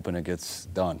I'm really hoping it gets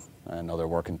done. I know they're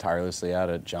working tirelessly at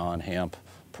it. John, Hamp,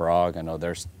 Prague, I know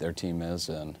their team is,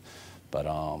 but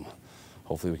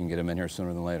hopefully we can get them in here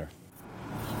sooner than later.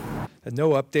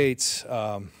 No updates.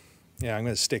 Yeah, I'm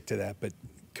going to stick to that, but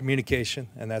communication,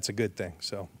 and that's a good thing.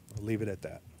 So I'll leave it at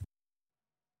that.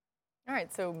 All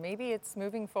right, so maybe it's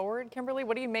moving forward. Kimberly,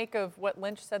 what do you make of what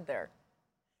Lynch said there?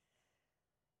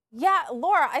 Yeah,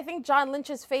 Laura, I think John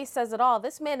Lynch's face says it all.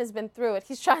 This man has been through it.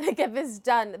 He's trying to get this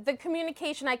done. The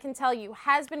communication, I can tell you,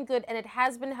 has been good, and it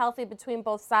has been healthy between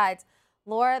both sides.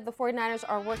 Laura, the 49ers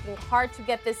are working hard to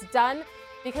get this done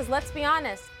because, let's be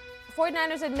honest, the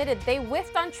 49ers admitted they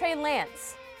whiffed on Trey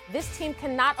Lance. This team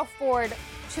cannot afford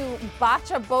to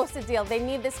botch a Bosa deal. They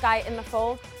need this guy in the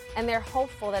fold, and they're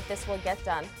hopeful that this will get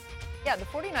done. Yeah, the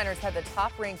 49ers had the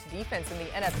top-ranked defense in the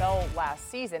NFL last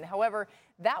season. However,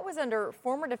 that was under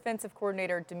former defensive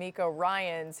coordinator DeMeco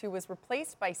Ryans, who was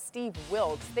replaced by Steve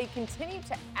Wilks. They continued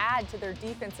to add to their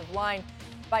defensive line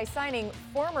by signing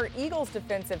former Eagles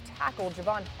defensive tackle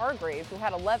Javon Hargrave, who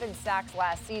had 11 sacks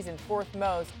last season, fourth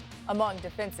most among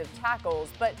defensive tackles.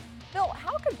 But, Bill,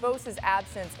 how could Bosa's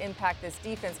absence impact this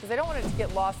defense? Because I don't want it to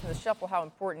get lost in the shuffle how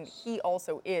important he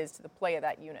also is to the play of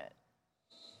that unit.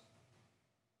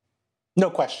 No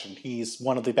question. He's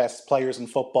one of the best players in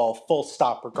football, full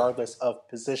stop, regardless of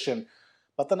position.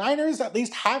 But the Niners at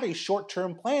least have a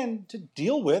short-term plan to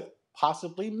deal with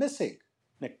possibly missing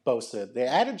Nick Bosa. They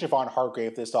added Javon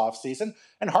Hargrave this offseason,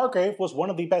 and Hargrave was one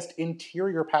of the best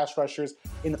interior pass rushers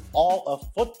in all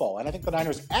of football. And I think the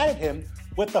Niners added him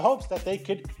with the hopes that they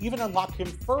could even unlock him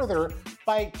further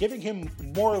by giving him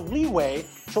more leeway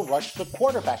to rush the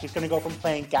quarterback. He's going to go from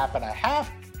playing gap and a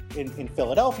half in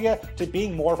Philadelphia to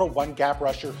being more of a one-gap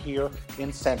rusher here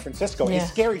in San Francisco. A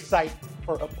scary sight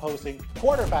for opposing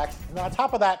quarterbacks. And then on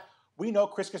top of that, we know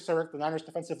Chris Kasurik, the Niners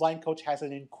defensive line coach, has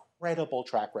an incredible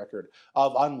track record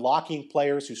of unlocking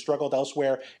players who struggled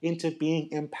elsewhere into being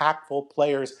impactful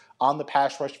players on the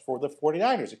pass rush for the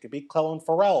 49ers. It could be Clelin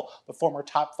Ferrell, the former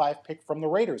top 5 pick from the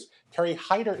Raiders. Kerry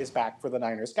Hyder is back for the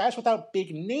Niners. Guys without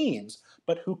big names,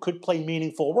 but who could play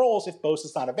meaningful roles if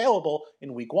Bosa's not available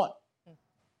in week 1.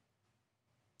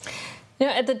 You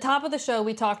know, at the top of the show,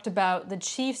 we talked about the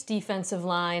Chiefs' defensive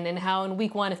line and how in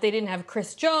week 1, if they didn't have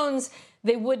Chris Jones,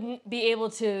 they wouldn't be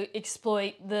able to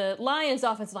exploit the Lions'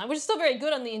 offensive line, which is still very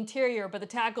good on the interior, but the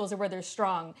tackles are where they're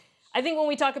strong. I think when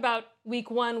we talk about week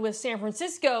 1 with San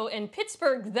Francisco and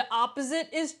Pittsburgh, the opposite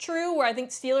is true, where I think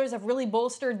Steelers have really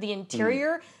bolstered the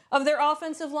interior of their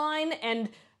offensive line. And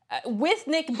with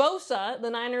Nick Bosa, the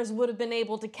Niners would have been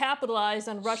able to capitalize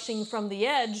on rushing from the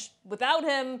edge. Without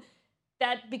him,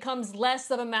 that becomes less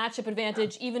of a matchup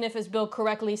advantage, even if, as Bill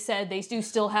correctly said, they do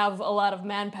still have a lot of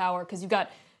manpower because you've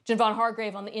got Javon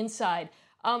Hargrave on the inside.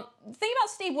 The thing about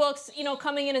Steve Wilks,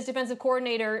 coming in as defensive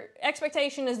coordinator,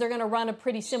 expectation is they're going to run a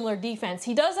pretty similar defense.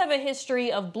 He does have a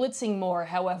history of blitzing more,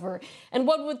 however, and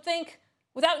one would think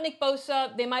without Nick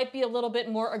Bosa, they might be a little bit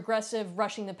more aggressive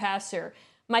rushing the passer.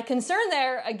 My concern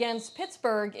there against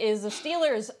Pittsburgh is the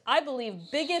Steelers', I believe,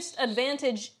 biggest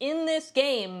advantage in this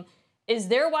game is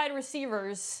their wide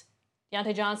receivers,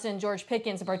 Deontay Johnson, George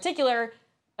Pickens in particular,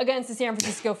 against the San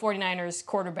Francisco 49ers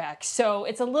quarterback. So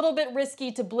it's a little bit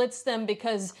risky to blitz them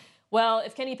because, well,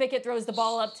 if Kenny Pickett throws the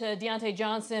ball up to Deontay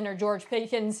Johnson or George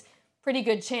Pickens, pretty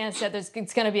good chance that it's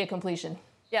going to be a completion.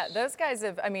 Yeah, those guys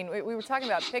have, we were talking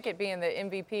about Pickett being the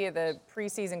MVP of the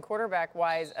preseason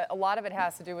quarterback-wise. A lot of it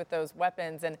has to do with those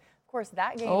weapons. And, of course,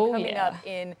 that game coming up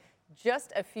in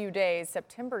just a few days,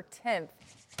 September 10th,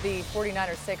 the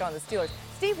 49ers take on the Steelers.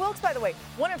 Steve Wilks, by the way,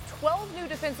 one of 12 new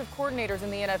defensive coordinators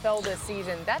in the NFL this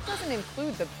season. That doesn't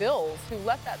include the Bills, who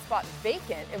left that spot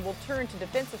vacant and will turn to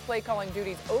defensive play-calling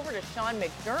duties over to Sean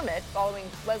McDermott following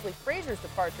Leslie Frazier's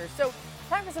departure. So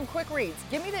time for some quick reads.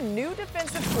 Give me the new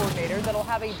defensive coordinator that'll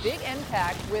have a big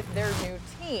impact with their new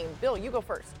team. Bill, you go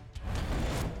first.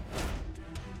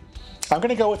 I'm going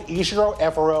to go with Ejiro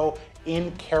Evero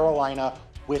in Carolina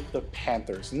with the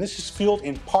Panthers. And this is fueled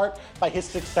in part by his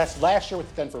success last year with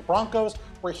the Denver Broncos,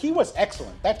 where he was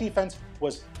excellent. That defense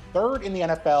was 3rd in the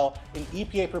NFL in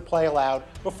EPA per play allowed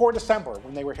before December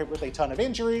when they were hit with a ton of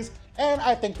injuries. And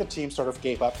I think the team sort of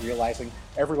gave up, realizing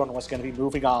everyone was going to be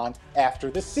moving on after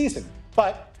this season.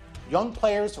 But young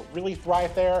players really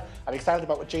thrive there. I'm excited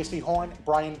about what J.C. Horn,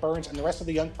 Brian Burns, and the rest of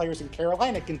the young players in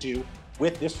Carolina can do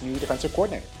with this new defensive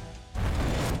coordinator.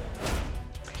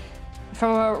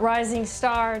 From a rising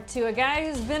star to a guy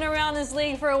who's been around this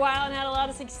league for a while and had a lot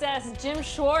of success, Jim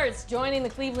Schwartz joining the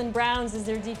Cleveland Browns as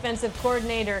their defensive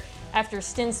coordinator after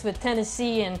stints with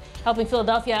Tennessee and helping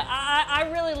Philadelphia. I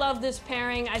really love this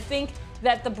pairing. I think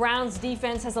that the Browns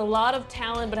defense has a lot of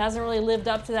talent but hasn't really lived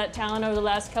up to that talent over the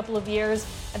last couple of years.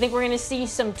 I think we're going to see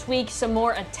some tweaks, some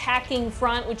more attacking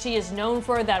front, which he is known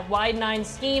for, that wide 9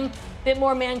 scheme, a bit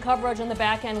more man coverage on the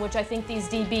back end, which I think these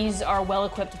DBs are well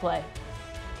equipped to play.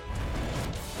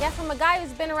 Yeah, from a guy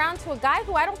who's been around to a guy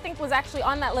who I don't think was actually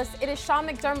on that list, it is Sean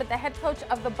McDermott, the head coach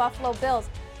of the Buffalo Bills.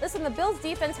 Listen, the Bills'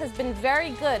 defense has been very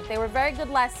good. They were very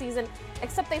good last season,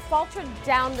 except they faltered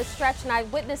down the stretch, and I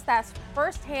witnessed that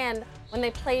firsthand when they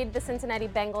played the Cincinnati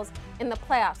Bengals in the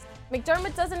playoffs.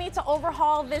 McDermott doesn't need to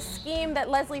overhaul this scheme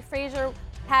that Leslie Frazier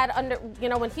had under,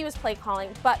 when he was play calling,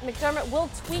 but McDermott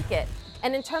will tweak it.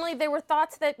 And internally, there were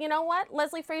thoughts that,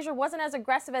 Leslie Frazier wasn't as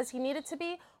aggressive as he needed to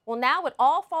be. Well, now it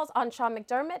all falls on Sean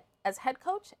McDermott as head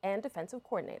coach and defensive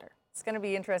coordinator. It's going to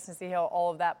be interesting to see how all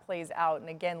of that plays out. And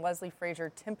again, Leslie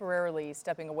Frazier temporarily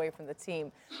stepping away from the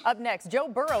team. Up next, Joe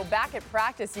Burrow back at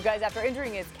practice. You guys, after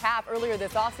injuring his calf earlier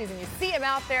this offseason, you see him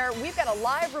out there. We've got a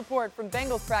live report from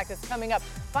Bengals practice coming up.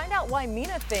 Find out why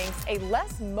Mina thinks a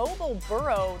less mobile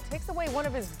Burrow takes away one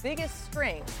of his biggest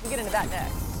strengths. We'll get into that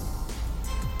next.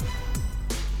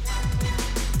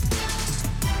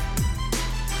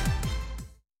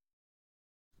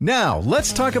 Now,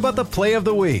 let's talk about the play of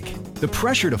the week. The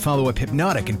pressure to follow up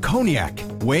Hypnotic and Cognac,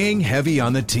 weighing heavy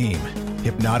on the team.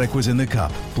 Hypnotic was in the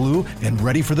cup, blue, and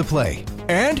ready for the play.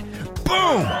 And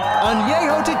boom!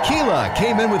 Añejo Tequila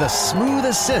came in with a smooth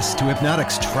assist to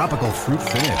Hypnotic's tropical fruit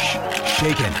finish.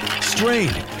 Shaken,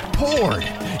 strained, poured.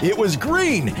 It was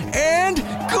green and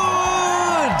good!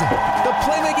 The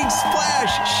playmaking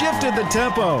splash shifted the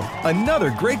tempo.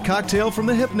 Another great cocktail from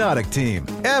the Hypnotic team.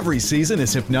 Every season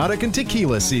is Hypnotic and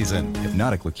Tequila season.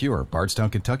 Hypnotic Liqueur, Bardstown,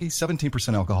 Kentucky,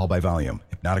 17% alcohol by volume.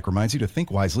 Hypnotic reminds you to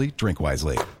think wisely, drink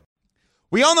wisely.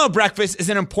 We all know breakfast is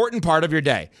an important part of your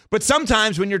day, but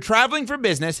sometimes when you're traveling for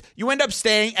business, you end up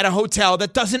staying at a hotel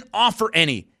that doesn't offer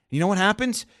any. You know what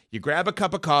happens? You grab a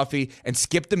cup of coffee and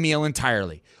skip the meal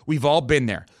entirely. We've all been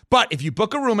there. But if you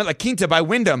book a room at La Quinta by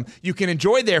Wyndham, you can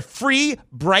enjoy their free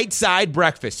Bright Side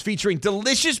breakfast featuring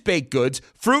delicious baked goods,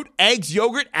 fruit, eggs,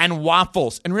 yogurt, and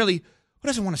waffles. And really, who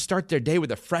doesn't want to start their day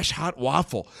with a fresh, hot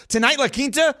waffle? Tonight, La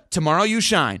Quinta, tomorrow you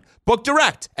shine. Book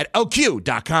direct at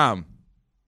LQ.com.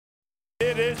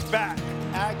 It is back.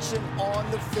 Action on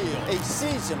the field. A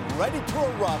season ready to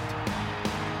erupt.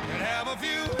 And have a few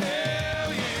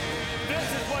hell yeah. This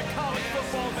is what college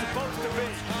football is supposed to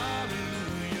be.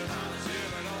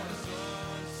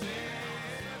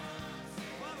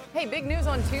 Hey, big news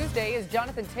on Tuesday is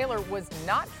Jonathan Taylor was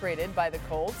not traded by the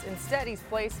Colts. Instead, he's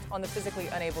placed on the physically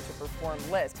unable to perform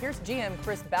list. Here's GM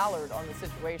Chris Ballard on the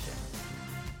situation.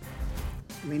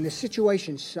 I mean, the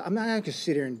situation, I'm not going to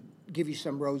sit here and give you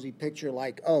some rosy picture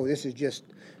like, oh, this is just,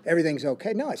 everything's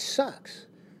okay. No, it sucks.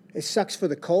 It sucks for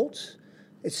the Colts.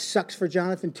 It sucks for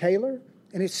Jonathan Taylor.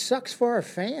 And it sucks for our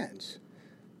fans.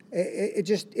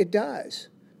 It does.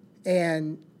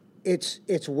 And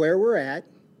it's where we're at,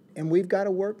 and we've got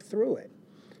to work through it.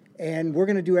 And we're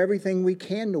going to do everything we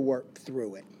can to work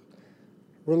through it.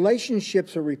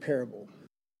 Relationships are repairable.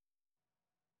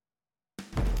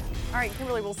 All right,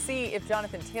 Kimberly, we'll see if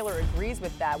Jonathan Taylor agrees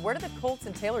with that. Where do the Colts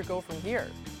and Taylor go from here?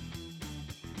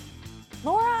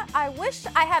 Laura, I wish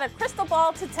I had a crystal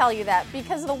ball to tell you that,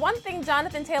 because the one thing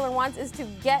Jonathan Taylor wants is to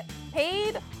get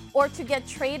paid or to get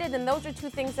traded, and those are two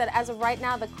things that, as of right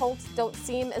now, the Colts don't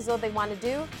seem as though they want to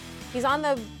do. He's on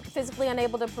the physically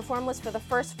unable to perform list for the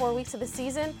first 4 weeks of the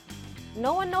season.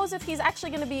 No one knows if he's actually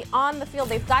going to be on the field.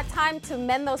 They've got time to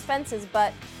mend those fences,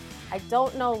 but I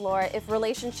don't know, Laura, if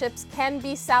relationships can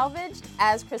be salvaged,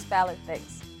 as Chris Ballard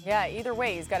thinks. Yeah, either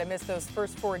way, he's got to miss those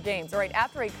first 4 games. All right,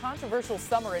 after a controversial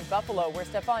summer in Buffalo where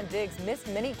Stephon Diggs missed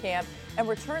minicamp and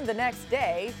returned the next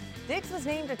day, Diggs was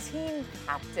named a team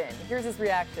captain. Here's his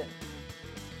reaction.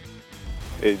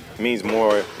 It means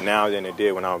more now than it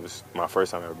did when I was my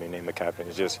first time ever being named a captain.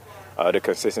 It's just the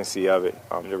consistency of it,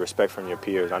 the respect from your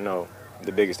peers. I know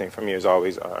the biggest thing for me is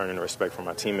always earning the respect from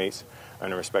my teammates,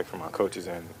 earning respect from my coaches.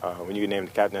 And when you get named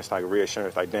the captain, it's like a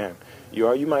reassurance, like, damn,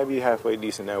 you might be halfway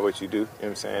decent at what you do, you know what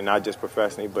I'm saying? Not just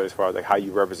professionally, but as far as like how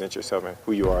you represent yourself and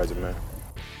who you are as a man.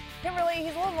 Kimberly,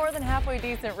 he's a little more than halfway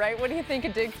decent, right? What do you think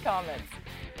of Diggs' comments?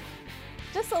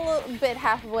 Just a little bit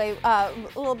halfway, a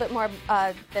little bit more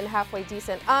than halfway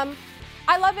decent.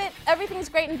 I love it. Everything's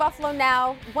great in Buffalo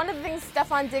now. One of the things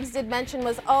Stephon Diggs did mention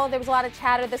was, there was a lot of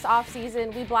chatter this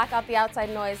offseason. We block out the outside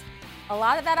noise. A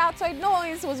lot of that outside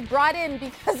noise was brought in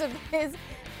because of his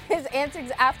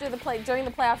antics after during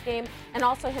the playoff game, and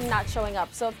also him not showing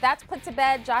up. So if that's put to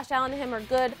bed, Josh Allen and him are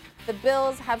good. The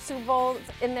Bills have Super Bowls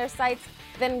in their sights.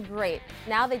 Then great.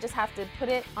 Now they just have to put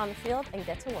it on the field and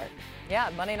get to work.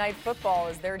 Yeah, Monday Night Football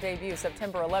is their debut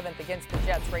September 11th against the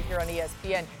Jets right here on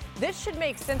ESPN. This should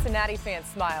make Cincinnati fans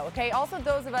smile, okay? Also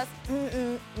those of us,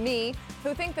 me,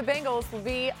 who think the Bengals will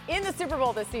be in the Super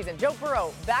Bowl this season. Joe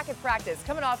Burrow back at practice,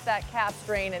 coming off that calf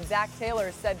strain, and Zach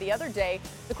Taylor said the other day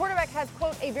the quarterback has,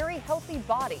 quote, a very healthy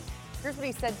body. Here's what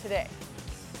he said today.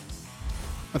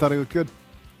 I thought he looked good.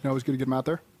 It was good to get him out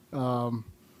there.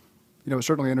 It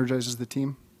certainly energizes the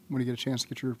team when you get a chance to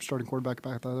get your starting quarterback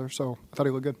back out there. So I thought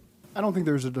he looked good. I don't think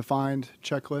there's a defined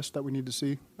checklist that we need to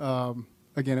see.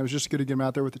 Again, it was just good to get him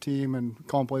out there with the team and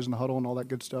calling plays in the huddle and all that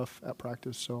good stuff at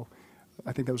practice. So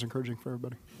I think that was encouraging for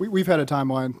everybody. We've had a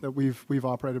timeline that we've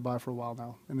operated by for a while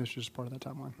now, and this is just part of that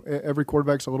timeline. Every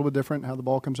quarterback's a little bit different, how the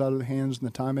ball comes out of the hands and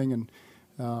the timing, and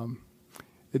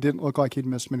it didn't look like he'd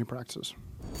missed many practices.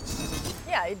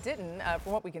 Yeah, it didn't.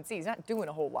 From what we can see, he's not doing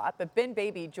a whole lot. But Ben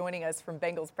Baby joining us from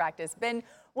Bengals practice. Ben,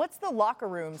 what's the locker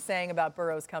room saying about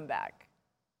Burrow's comeback?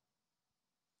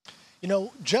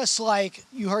 Just like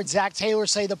you heard Zach Taylor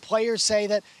say, the players say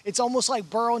that it's almost like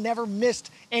Burrow never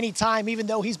missed any time, even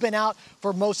though he's been out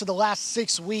for most of the last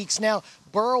 6 weeks. Now,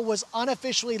 Burrow was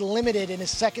unofficially limited in his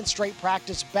second straight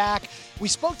practice back. We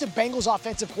spoke to Bengals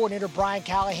offensive coordinator Brian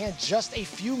Callahan just a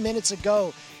few minutes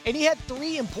ago, and he had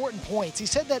 3 important points. He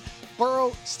said that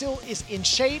Burrow still is in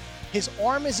shape, his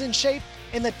arm is in shape,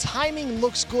 and the timing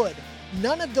looks good.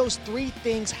 None of those 3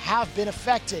 things have been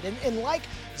affected. And like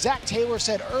Zach Taylor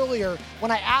said earlier,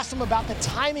 when I asked him about the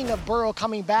timing of Burrow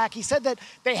coming back, he said that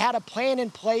they had a plan in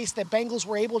place, that Bengals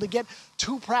were able to get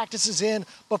 2 practices in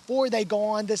before they go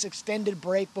on this extended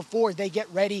break, before they get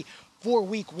ready for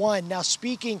week 1. Now,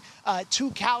 speaking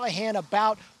to Callahan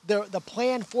about the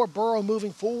plan for Burrow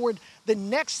moving forward, the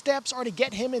next steps are to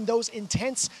get him in those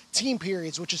intense team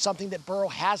periods, which is something that Burrow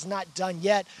has not done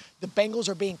yet. The Bengals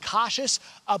are being cautious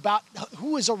about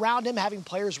who is around him, having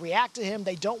players react to him.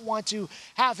 They don't want to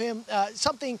have him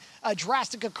something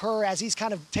drastic occur as he's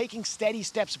kind of taking steady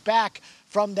steps back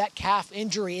from that calf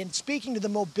injury. And speaking to the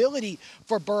mobility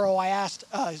for Burrow, I asked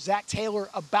Zach Taylor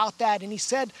about that, and he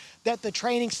said that the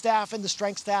training staff and the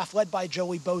strength staff led by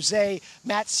Joey Boze,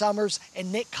 Matt Summers,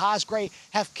 and Nick Cosgray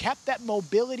have kept that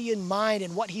mobility in mind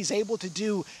and what he's able to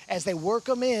do as they work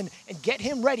him in and get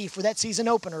him ready for that season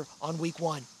opener on week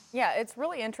 1. Yeah, it's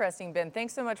really interesting, Ben.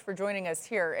 Thanks so much for joining us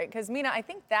here. Because, Mina, I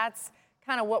think that's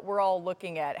kind of what we're all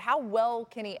looking at. How well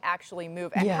can he actually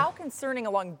move? And how concerning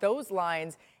along those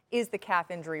lines is the calf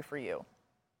injury for you?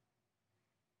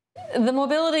 The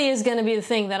mobility is going to be the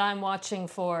thing that I'm watching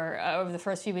for over the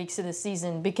first few weeks of the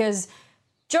season, because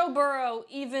Joe Burrow,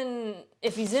 even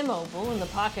if he's immobile in the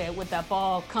pocket with that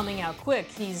ball coming out quick,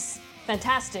 he's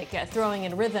fantastic at throwing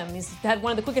in rhythm. He's had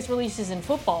one of the quickest releases in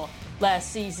football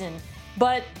last season.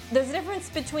 But there's a difference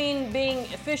between being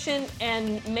efficient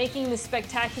and making the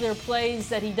spectacular plays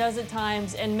that he does at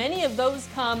times, and many of those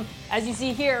come, as you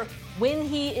see here, when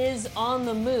he is on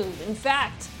the move. In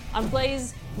fact, on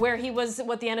plays where he was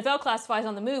what the NFL classifies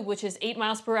on the move, which is 8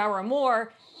 miles per hour or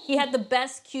more, he had the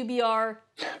best QBR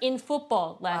in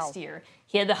football last year.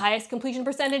 He had the highest completion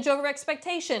percentage over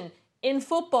expectation in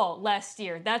football last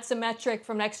year. That's a metric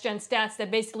from Next Gen Stats that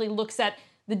basically looks at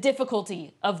the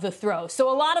difficulty of the throw. So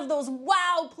a lot of those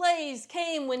wow plays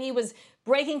came when he was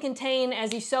breaking contain,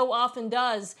 as he so often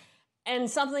does. And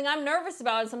something I'm nervous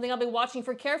about and something I'll be watching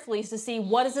for carefully is to see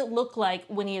what does it look like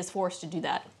when he is forced to do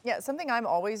that. Yeah, something I'm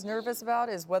always nervous about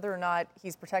is whether or not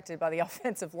he's protected by the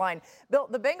offensive line. Bill,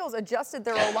 the Bengals adjusted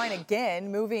their O-line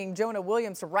again, moving Jonah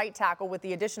Williams to right tackle with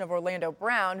the addition of Orlando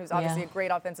Brown, who's obviously a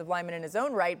great offensive lineman in his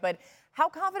own right. But how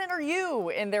confident are you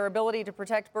in their ability to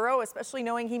protect Burrow, especially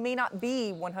knowing he may not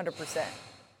be 100%?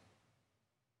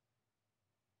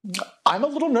 I'm a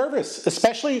little nervous,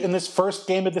 especially in this first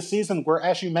game of the season where,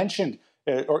 as you mentioned,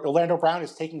 Orlando Brown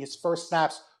is taking his first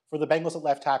snaps for the Bengals at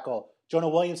left tackle. Jonah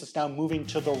Williams is now moving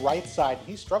to the right side.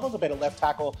 He struggled a bit at left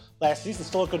tackle last season,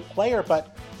 still a good player,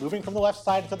 but moving from the left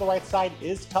side to the right side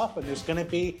is tough, and there's going to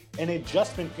be an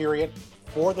adjustment period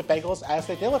for the Bengals as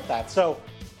they deal with that. So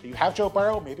you have Joe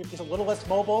Burrow, maybe he's a little less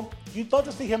mobile. You'd love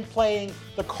to see him playing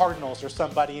the Cardinals or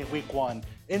somebody in week 1.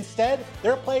 Instead,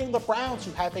 they're playing the Browns,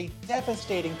 who have a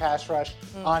devastating pass rush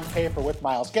on paper with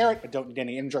Myles Garrett. I don't need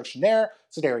any introduction there.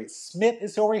 Za'Darius Smith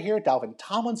is over here. Dalvin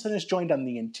Tomlinson is joined on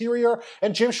the interior.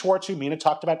 And Jim Schwartz, who Mina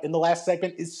talked about in the last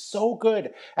segment, is so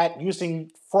good at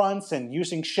using fronts and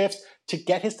using shifts to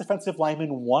get his defensive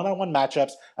linemen one-on-one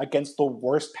matchups against the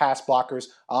worst pass blockers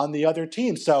on the other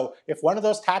team. So if one of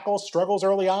those tackles struggles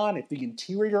early on, if the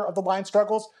interior of the line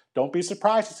struggles, don't be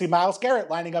surprised to see Myles Garrett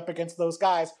lining up against those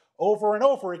guys over and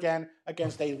over again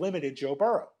against a limited Joe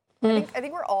Burrow. I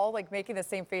think we're all like making the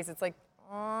same face. It's like,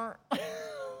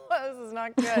 this is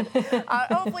not good.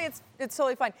 Hopefully it's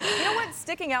totally fine. You know what's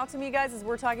sticking out to me, guys, as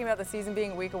we're talking about the season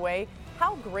being a week away?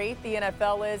 How great the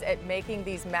NFL is at making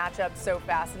these matchups so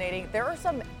fascinating. There are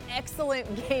some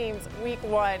excellent games week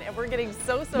 1, and we're getting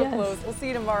so close. We'll see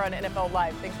you tomorrow on NFL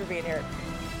Live. Thanks for being here.